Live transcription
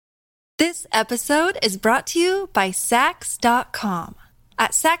This episode is brought to you by Sax.com.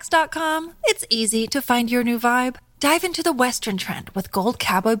 At Sax.com, it's easy to find your new vibe. Dive into the Western trend with gold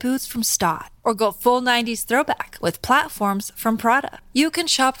cowboy boots from Stott, or go full 90s throwback with platforms from Prada. You can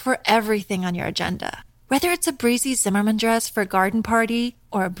shop for everything on your agenda, whether it's a breezy Zimmermann dress for a garden party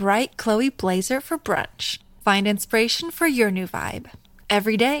or a bright Chloe blazer for brunch. Find inspiration for your new vibe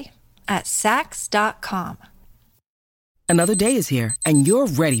every day at Sax.com. Another day is here, and you're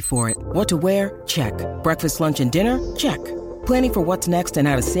ready for it. What to wear? Check. Breakfast, lunch, and dinner? Check. Planning for what's next and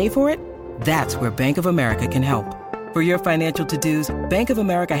how to save for it? That's where Bank of America can help. For your financial to-dos, Bank of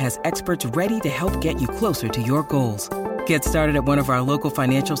America has experts ready to help get you closer to your goals. Get started at one of our local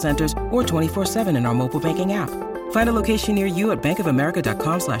financial centers or 24/7 in our mobile banking app. Find a location near you at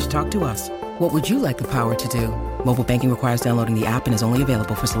bankofamerica.com/talktous. What would you like the power to do? Mobile banking requires downloading the app and is only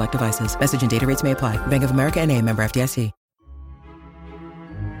available for select devices. Message and data rates may apply. Bank of America N.A., member FDIC.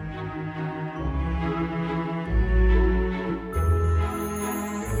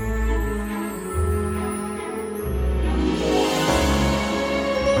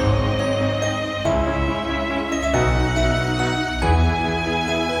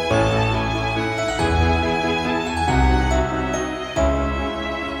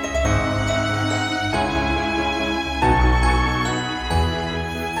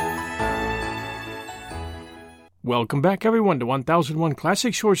 Welcome back, everyone, to 1001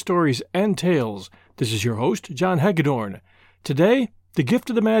 Classic Short Stories and Tales. This is your host, John Hagedorn. Today, The Gift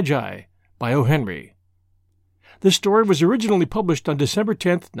of the Magi by O.HENRY. This story was originally published on December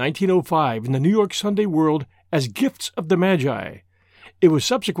 10th, 1905 in the New York Sunday World as Gifts of the Magi. It was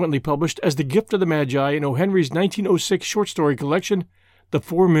subsequently published as The Gift of the Magi in O.HENRY's 1906 short story collection, The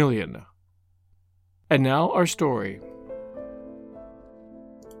 4 Million. And now our story.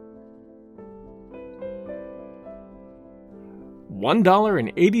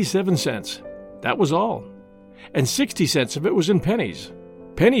 $1.87. That was all. And 60 cents of it was in pennies.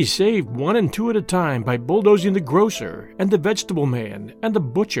 Pennies saved 1 and 2 at a time by bulldozing the grocer and the vegetable man and the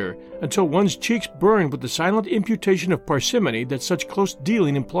butcher until one's cheeks burned with the silent imputation of parsimony that such close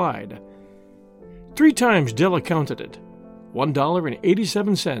dealing implied. 3 times Della counted it.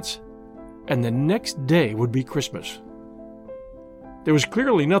 $1.87. And the next day would be Christmas. There was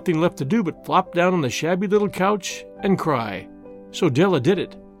clearly nothing left to do but flop down on the shabby little couch and cry. So Della did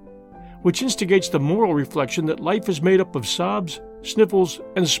it, which instigates the moral reflection that life is made up of sobs, sniffles,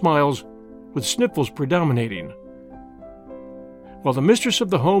 and smiles, with sniffles predominating. While the mistress of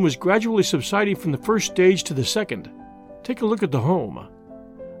the home is gradually subsiding from the first stage to the second, take a look at the home.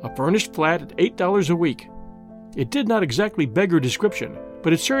 A furnished flat at $8 a week. It did not exactly beg her description,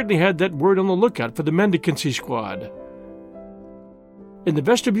 but it certainly had that word on the lookout for the mendicancy squad. In the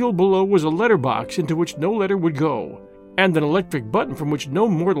vestibule below was a letter box into which no letter would go, and an electric button from which no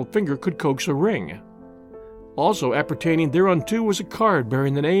mortal finger could coax a ring. Also appertaining thereunto was a card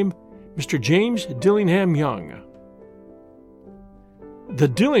bearing the name Mr. James Dillingham Young. The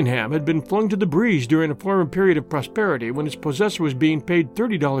Dillingham had been flung to the breeze during a former period of prosperity when its possessor was being paid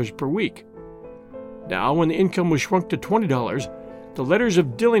 $30 per week. Now, when the income was shrunk to $20, the letters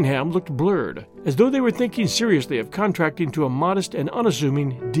of Dillingham looked blurred, as though they were thinking seriously of contracting to a modest and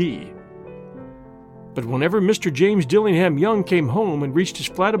unassuming D. But whenever Mr. James Dillingham Young came home and reached his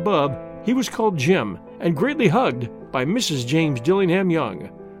flat above, he was called Jim and greatly hugged by Mrs. James Dillingham Young,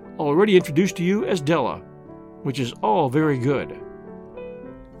 already introduced to you as Della, which is all very good.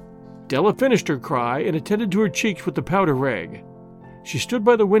 Della finished her cry and attended to her cheeks with the powder rag. She stood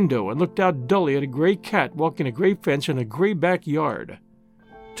by the window and looked out dully at a gray cat walking a gray fence in a gray backyard.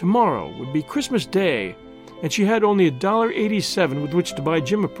 Tomorrow would be Christmas Day, and she had only $1.87 with which to buy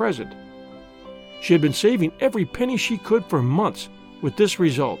Jim a present. She had been saving every penny she could for months, with this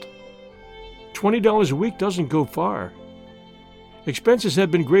result. $20 a week doesn't go far. Expenses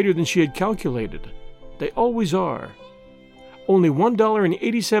had been greater than she had calculated. They always are. Only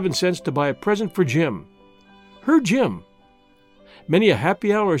 $1.87 to buy a present for Jim. Her Jim. Many a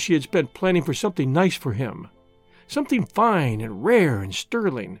happy hour she had spent planning for something nice for him. Something fine and rare and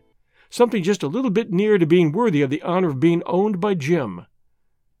sterling. Something just a little bit near to being worthy of the honor of being owned by Jim.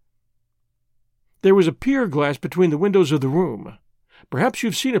 There was a pier glass between the windows of the room. Perhaps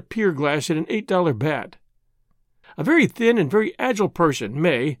you've seen a pier glass in an $8 bat. A very thin and very agile person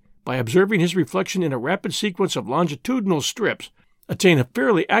may, by observing his reflection in a rapid sequence of longitudinal strips, attain a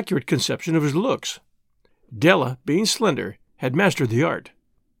fairly accurate conception of his looks. Della, being slender, had mastered the art.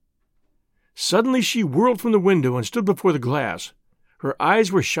 Suddenly she whirled from the window and stood before the glass. Her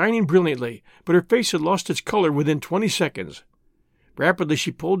eyes were shining brilliantly, but her face had lost its color within 20 seconds. Rapidly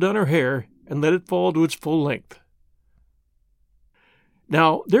she pulled down her hair and let it fall to its full length.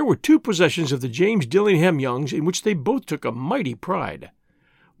 Now, there were two possessions of the James Dillingham Youngs in which they both took a mighty pride.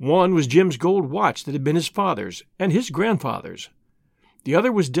 One was Jim's gold watch that had been his father's and his grandfather's. The other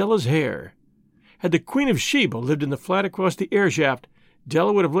was Della's hair. Had the Queen of Sheba lived in the flat across the air shaft,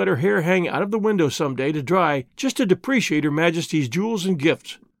 Della would have let her hair hang out of the window some day to dry, just to depreciate Her Majesty's jewels and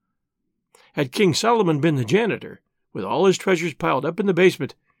gifts. Had King Solomon been the janitor, with all his treasures piled up in the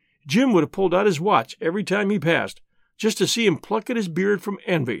basement, Jim would have pulled out his watch every time he passed, just to see him pluck at his beard from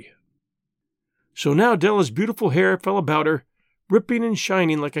envy. So now Della's beautiful hair fell about her, rippling and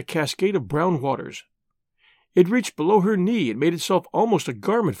shining like a cascade of brown waters. It reached below her knee and made itself almost a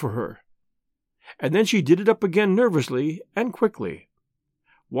garment for her. And then she did it up again nervously and quickly.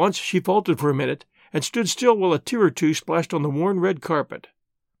 Once she faltered for a minute and stood still while a tear or two splashed on the worn red carpet.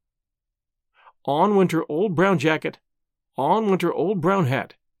 On went her old brown jacket, on went her old brown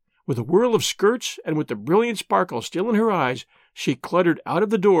hat. With a whirl of skirts and with the brilliant sparkle still in her eyes, she cluttered out of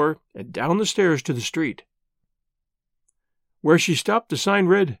the door and down the stairs to the street. Where she stopped, the sign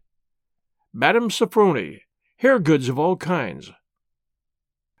read, Madame Sofronie, hair goods of all kinds.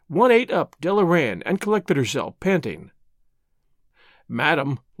 1/8 up, Della ran and collected herself, panting.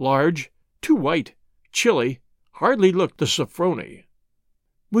 Madame, large, too white, chilly, hardly looked the Sofronie.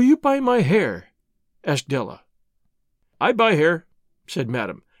 "Will you buy my hair?" asked Della. "I buy hair," said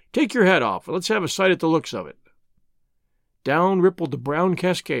Madame. "Take your hat off, and let's have a sight at the looks of it." Down rippled the brown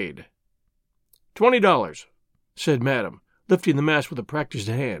cascade. $20, said Madame, lifting the mass with a practised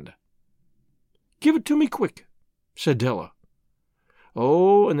hand. "Give it to me quick," said Della.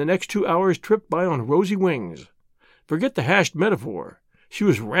 Oh, and the next 2 hours tripped by on rosy wings. Forget the hashed metaphor. She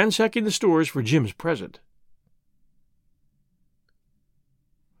was ransacking the stores for Jim's present.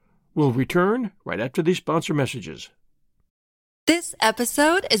 We'll return right after these sponsor messages. This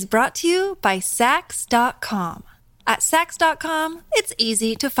episode is brought to you by Sax.com. At Sax.com, it's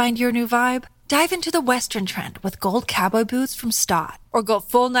easy to find your new vibe. Dive into the Western trend with gold cowboy boots from Stott, or go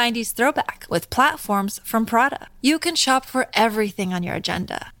full 90s throwback with platforms from Prada. You can shop for everything on your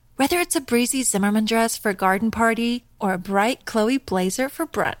agenda, whether it's a breezy Zimmermann dress for a garden party or a bright Chloe blazer for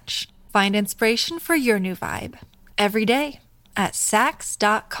brunch. Find inspiration for your new vibe every day at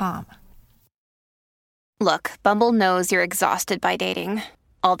Sax.com. Look, Bumble knows you're exhausted by dating.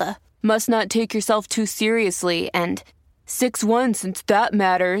 All the must not take yourself too seriously and 6'1" since that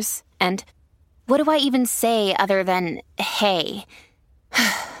matters. And what do I even say other than hey?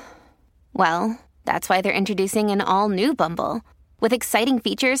 Well, that's why they're introducing an all-new Bumble with exciting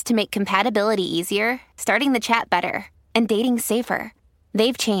features to make compatibility easier, starting the chat better, and dating safer.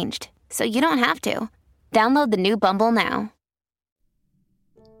 They've changed, so you don't have to. Download the new Bumble now.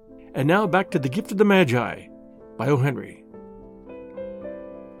 And now back to The Gift of the Magi by O.HENRY.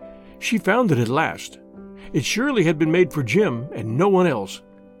 She found it at last. It surely had been made for Jim and no one else.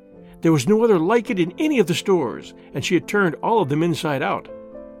 There was no other like it in any of the stores, and she had turned all of them inside out.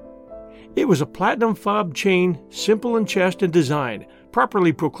 It was a platinum fob chain, simple in chest and design,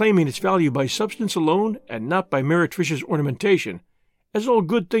 properly proclaiming its value by substance alone and not by meretricious ornamentation, as all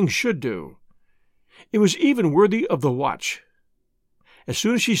good things should do. It was even worthy of the watch. As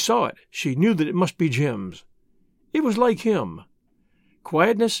soon as she saw it, she knew that it must be Jim's. It was like him.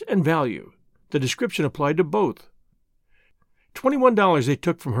 Quietness and value. The description applied to both. $21 they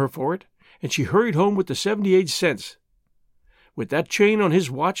took from her for it, and she hurried home with the 78 cents. With that chain on his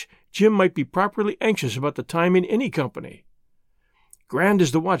watch, Jim might be properly anxious about the time in any company. Grand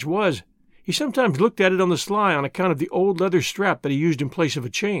as the watch was, he sometimes looked at it on the sly on account of the old leather strap that he used in place of a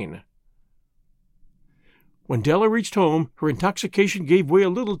chain. When Della reached home, her intoxication gave way a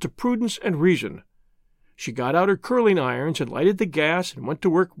little to prudence and reason. She got out her curling irons and lighted the gas and went to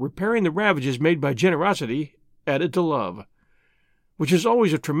work repairing the ravages made by generosity added to love, which is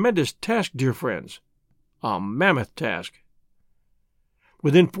always a tremendous task, dear friends, a mammoth task.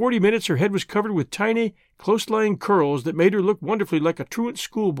 Within 40 minutes her head was covered with tiny, close-lying curls that made her look wonderfully like a truant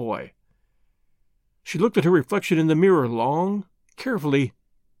schoolboy. She looked at her reflection in the mirror long, carefully,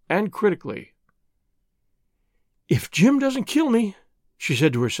 and critically. "If Jim doesn't kill me," she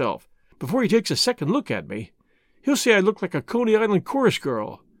said to herself, "before he takes a second look at me, he'll say I look like a Coney Island chorus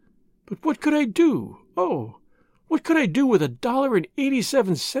girl. But what could I do? Oh, what could I do with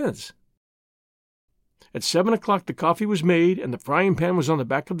 $1.87? At 7 o'clock the coffee was made, and the frying pan was on the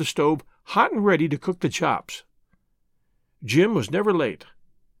back of the stove, hot and ready to cook the chops. Jim was never late.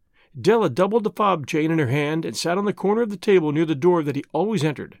 Della doubled the fob chain in her hand and sat on the corner of the table near the door that he always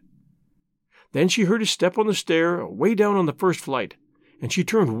entered. Then she heard his step on the stair, away down on the first flight, and she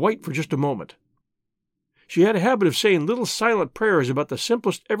turned white for just a moment. She had a habit of saying little silent prayers about the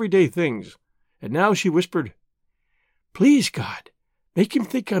simplest everyday things, and now she whispered, "Please, God, Make him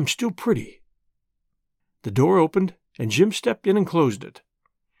think I'm still pretty." The door opened, and Jim stepped in and closed it.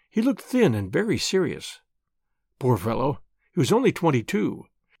 He looked thin and very serious. Poor fellow, he was only 22,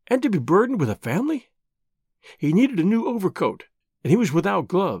 and to be burdened with a family? He needed a new overcoat, and he was without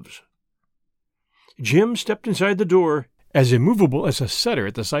gloves. Jim stepped inside the door, as immovable as a setter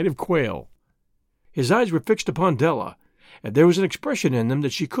at the sight of quail. His eyes were fixed upon Della, and there was an expression in them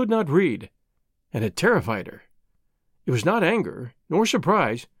that she could not read, and it terrified her. It was not anger, nor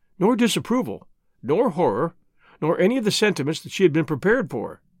surprise, nor disapproval, nor horror, nor any of the sentiments that she had been prepared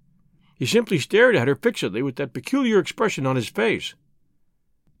for. He simply stared at her fixedly with that peculiar expression on his face.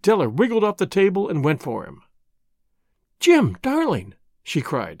 Della wriggled off the table and went for him. "Jim, darling," she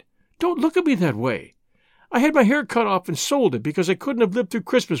cried, "don't look at me that way. I had my hair cut off and sold it because I couldn't have lived through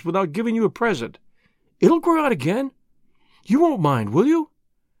Christmas without giving you a present. It'll grow out again. You won't mind, will you?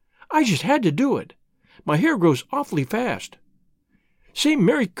 I just had to do it. My hair grows awfully fast. Say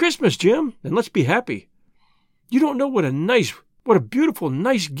Merry Christmas, Jim, and let's be happy. You don't know what a beautiful,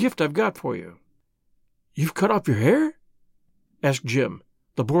 nice gift I've got for you." "You've cut off your hair?" asked Jim,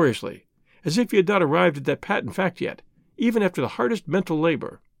 laboriously, as if he had not arrived at that patent fact yet, even after the hardest mental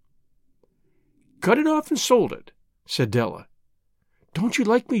labor. "Cut it off and sold it," said Della. "Don't you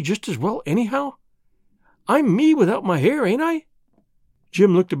like me just as well anyhow? I'm me without my hair, ain't I?"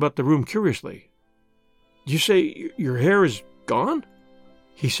 Jim looked about the room curiously. "You say your hair is gone?"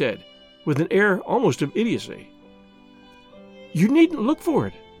 he said, with an air almost of idiocy. "You needn't look for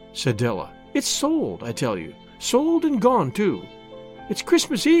it," said Della. "It's sold, I tell you. Sold and gone, too. It's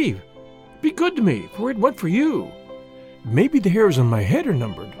Christmas Eve. Be good to me, for it went for you. Maybe the hairs on my head are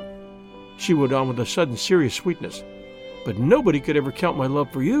numbered," she went on with a sudden serious sweetness, "but nobody could ever count my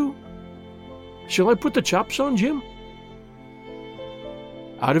love for you. Shall I put the chops on, Jim?"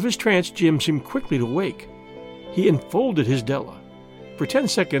 Out of his trance, Jim seemed quickly to wake. He enfolded his Della. For 10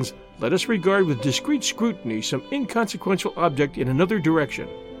 seconds, let us regard with discreet scrutiny some inconsequential object in another direction.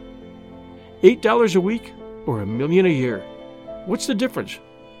 $8 a week or $1 million a year? What's the difference?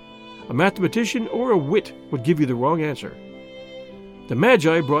 A mathematician or a wit would give you the wrong answer. The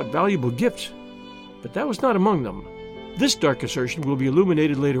Magi brought valuable gifts, but that was not among them. This dark assertion will be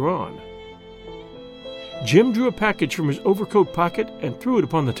illuminated later on. Jim drew a package from his overcoat pocket and threw it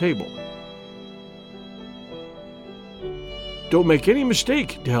upon the table. "Don't make any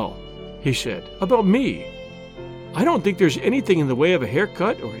mistake, Dell," he said, "about me. I don't think there's anything in the way of a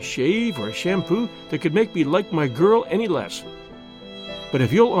haircut or a shave or a shampoo that could make me like my girl any less. But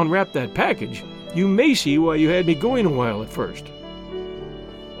if you'll unwrap that package, you may see why you had me going a while at first."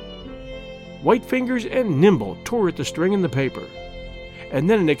 White fingers and nimble tore at the string and the paper, and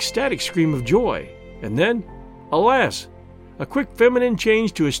then an ecstatic scream of joy, and then, alas, a quick feminine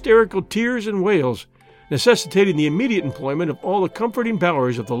change to hysterical tears and wails, necessitating the immediate employment of all the comforting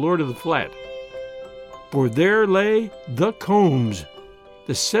powers of the Lord of the Flat. For there lay the combs,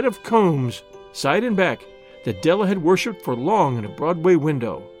 the set of combs, side and back, that Della had worshipped for long in a Broadway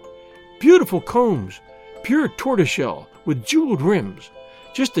window. Beautiful combs, pure tortoiseshell with jeweled rims,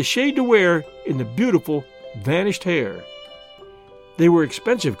 just the shade to wear in the beautiful, vanished hair. They were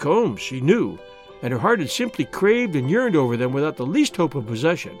expensive combs, she knew, and her heart had simply craved and yearned over them without the least hope of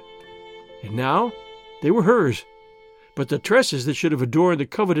possession. And now they were hers, but the tresses that should have adorned the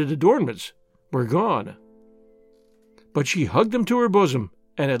coveted adornments were gone. But she hugged them to her bosom,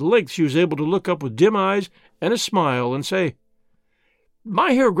 and at length she was able to look up with dim eyes and a smile and say,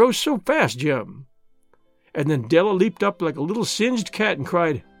 "My hair grows so fast, Jim." And then Della leaped up like a little singed cat and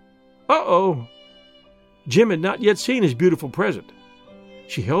cried, "Uh-oh." Jim had not yet seen his beautiful present.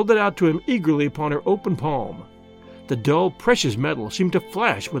 She held it out to him eagerly upon her open palm. The dull, precious metal seemed to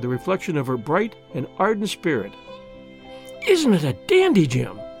flash with the reflection of her bright and ardent spirit. "Isn't it a dandy,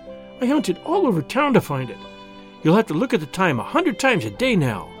 Jim? I hunted all over town to find it. You'll have to look at the time 100 times a day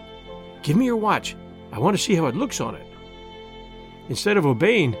now. Give me your watch. I want to see how it looks on it." Instead of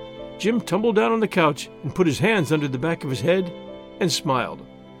obeying, Jim tumbled down on the couch and put his hands under the back of his head and smiled.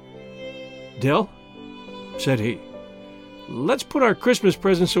 "Dell," said he, "let's put our Christmas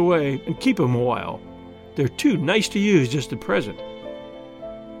presents away and keep 'em a while. They're too nice to use just at present.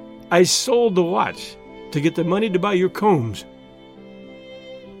 I sold the watch to get the money to buy your combs.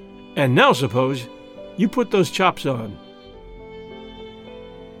 And now suppose you put those chops on."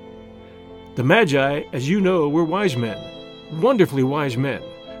 The Magi, as you know, were wise men, wonderfully wise men,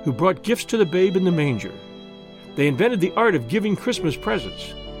 who brought gifts to the babe in the manger. They invented the art of giving Christmas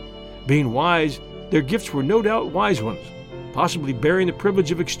presents. Being wise, their gifts were no doubt wise ones, possibly bearing the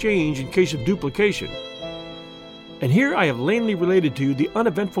privilege of exchange in case of duplication. And here I have lamely related to you the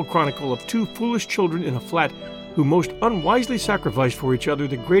uneventful chronicle of two foolish children in a flat who most unwisely sacrificed for each other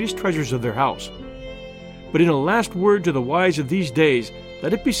the greatest treasures of their house. But in a last word to the wise of these days,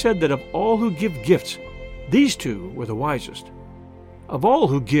 let it be said that of all who give gifts, these two were the wisest. Of all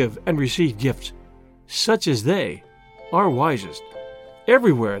who give and receive gifts, such as they are wisest.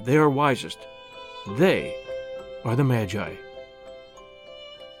 Everywhere they are wisest. They are the Magi.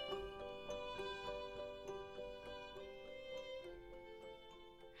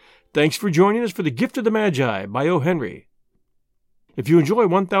 Thanks for joining us for The Gift of the Magi by O.HENRY. If you enjoy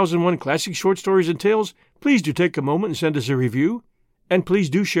 1001 Classic Short Stories and Tales, please do take a moment and send us a review, and please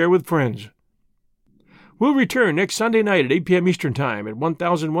do share with friends. We'll return next Sunday night at 8 p.m. Eastern Time at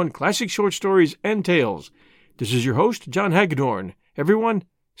 1001 Classic Short Stories and Tales. This is your host, John Hagedorn. Everyone,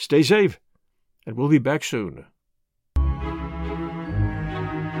 stay safe, and we'll be back soon.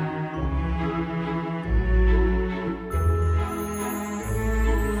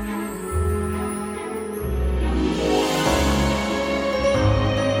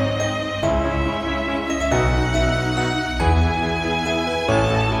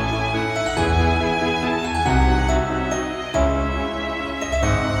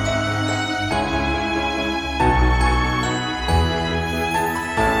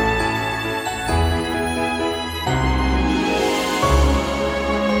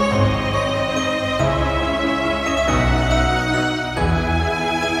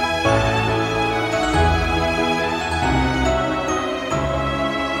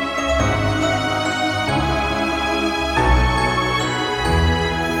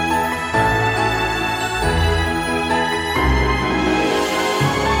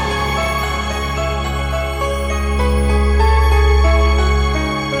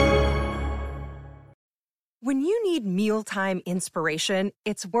 When you need mealtime inspiration,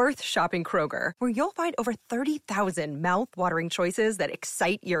 it's worth shopping Kroger, where you'll find over 30,000 mouth-watering choices that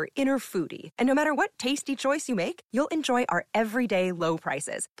excite your inner foodie. And no matter what tasty choice you make, you'll enjoy our everyday low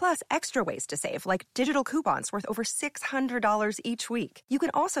prices, plus extra ways to save, like digital coupons worth over $600 each week. You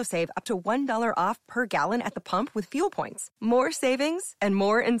can also save up to $1 off per gallon at the pump with fuel points. More savings and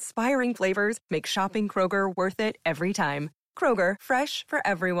more inspiring flavors make shopping Kroger worth it every time. Kroger, fresh for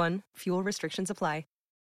everyone. Fuel restrictions apply.